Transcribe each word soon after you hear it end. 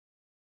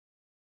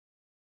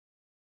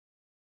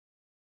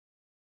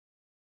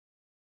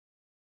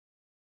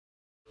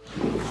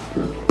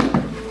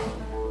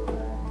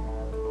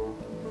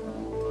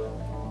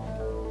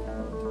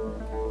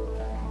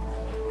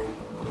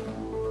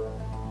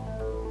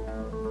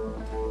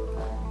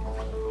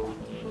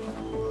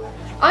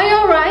Are you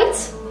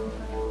alright?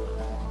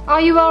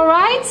 Are you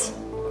alright?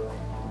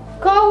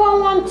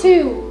 Call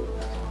 112.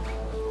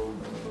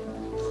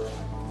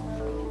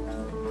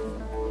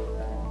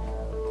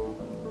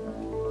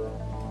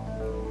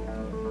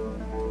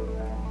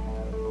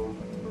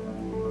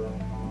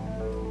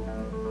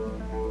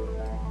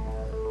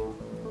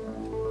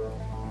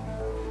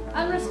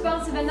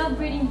 Unresponsive and not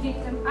breathing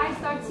victim. I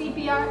start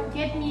CPR.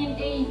 Get me an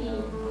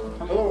AED.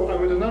 Hello, I'm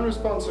with an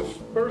unresponsive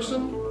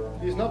person.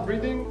 He's not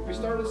breathing. We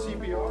started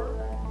CPR.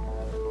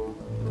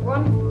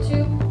 1,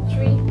 2,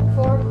 3,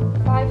 4,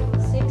 5,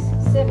 6,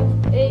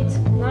 7, 8,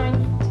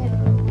 9,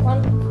 10.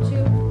 1,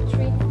 2,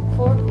 3,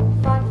 4,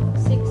 5,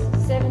 6,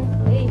 7,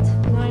 8,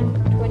 9,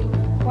 20.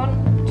 1,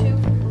 2,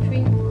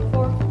 3,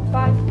 4,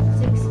 5,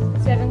 6,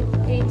 7,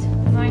 8,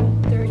 9,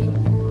 30.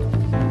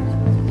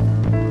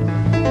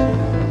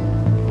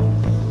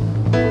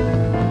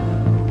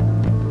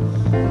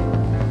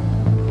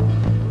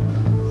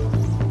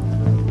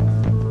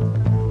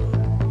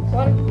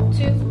 1,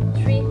 2,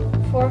 3,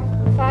 4,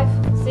 5,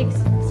 6,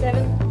 7,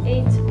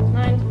 8,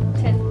 9,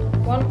 10.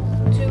 1,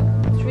 2,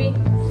 3,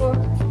 4,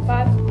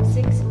 5,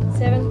 6,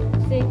 7,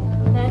 8,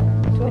 9,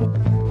 20.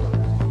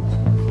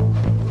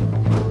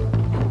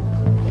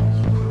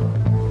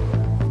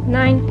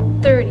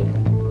 9:30.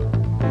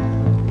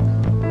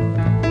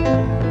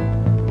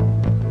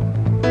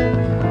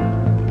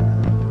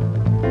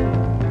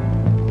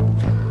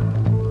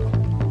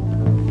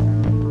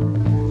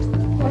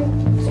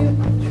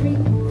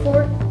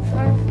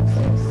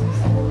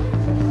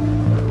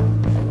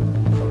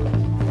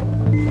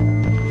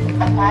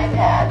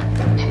 5-pad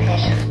to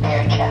patient's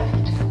bare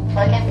chest.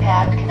 Plug-in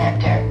pad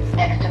connector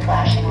next to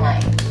flashing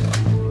light.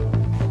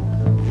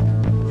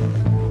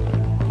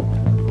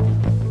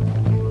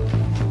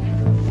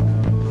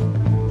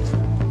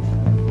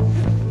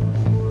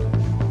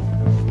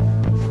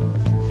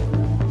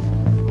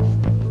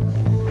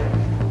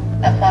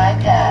 A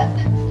 5-pad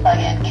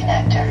plug-in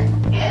connector.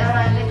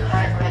 Analyzing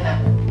heart rhythm.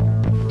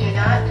 Do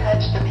not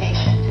touch the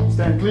patient.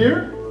 Stand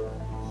clear.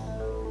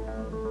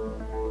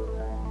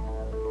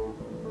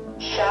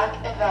 Shock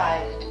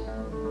advised.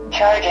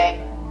 Charging.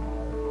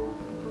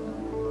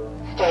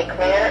 Stay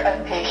clear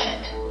of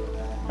patient.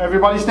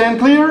 Everybody stand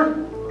clear.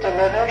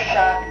 Deliver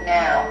shock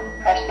now.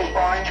 Press the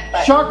orange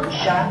button. Shock.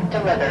 Shock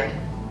delivered.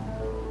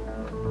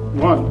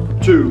 1,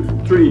 2,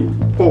 3,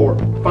 4,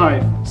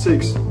 5,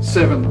 6,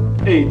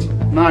 7, 8,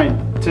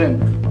 9,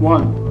 10.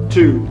 1,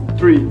 2,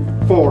 3,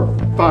 4,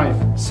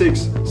 5,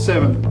 6,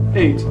 7,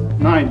 8,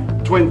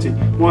 9, 20.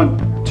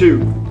 1,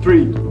 2,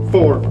 3,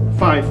 4,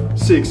 5,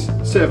 6,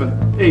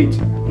 7,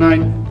 8,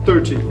 9,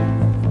 30.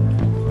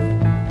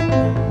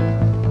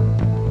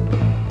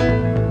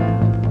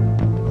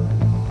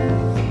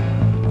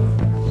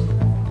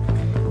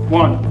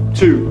 1,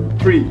 2,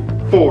 3,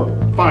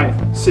 4,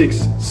 5,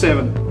 6,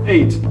 7,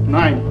 8,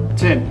 9,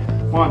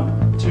 10.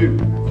 1, 2,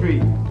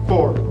 3,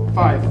 4,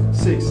 5,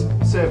 6,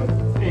 7,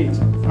 8,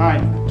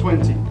 9,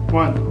 20.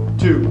 1,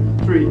 2,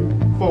 3,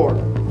 4,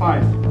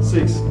 5,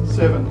 6,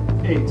 7,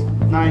 8,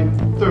 9,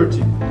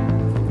 30.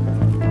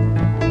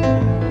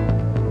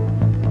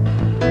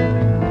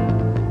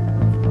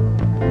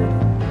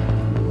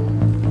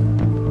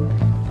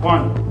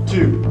 1,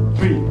 2,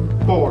 3,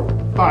 4,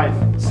 5,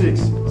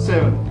 6,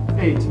 7,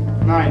 8,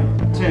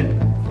 9, 10.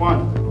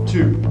 1,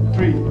 2,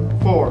 3,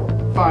 4,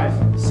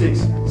 5, 6,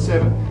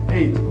 7,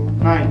 8,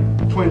 9,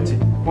 20.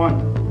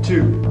 1,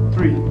 2,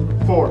 3,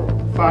 4,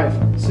 5,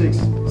 6,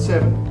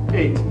 7,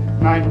 8,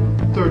 9,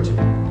 30.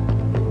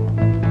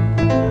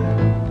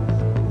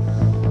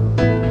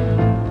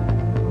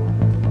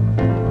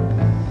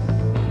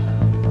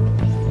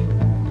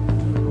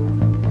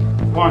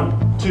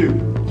 1, 2,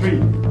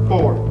 3,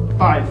 4,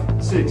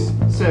 5, 6,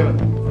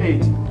 7,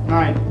 8,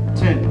 9,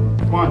 10.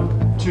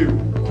 1, 2,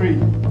 3,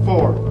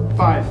 4,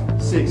 5,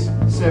 6,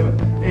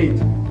 7,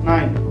 8,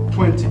 9,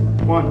 20.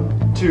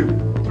 1, 2,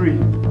 3,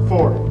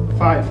 4,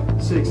 5,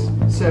 6,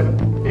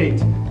 7,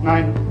 8,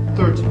 9,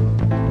 30.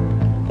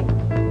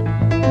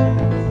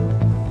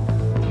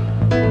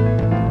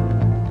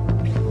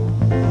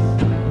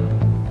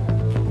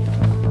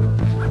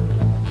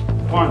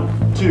 1,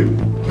 2,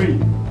 3,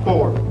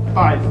 4,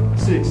 5,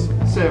 6,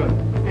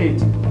 7,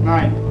 8,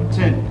 9,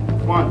 10.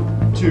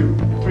 1, 2,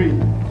 3,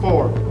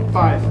 4,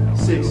 5,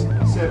 6,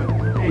 7,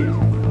 8,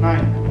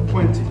 9,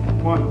 20.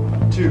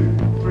 1, 2,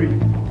 3,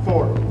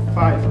 4,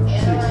 5,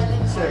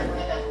 6, 7.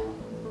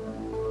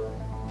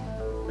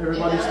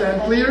 Everybody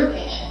stand clear.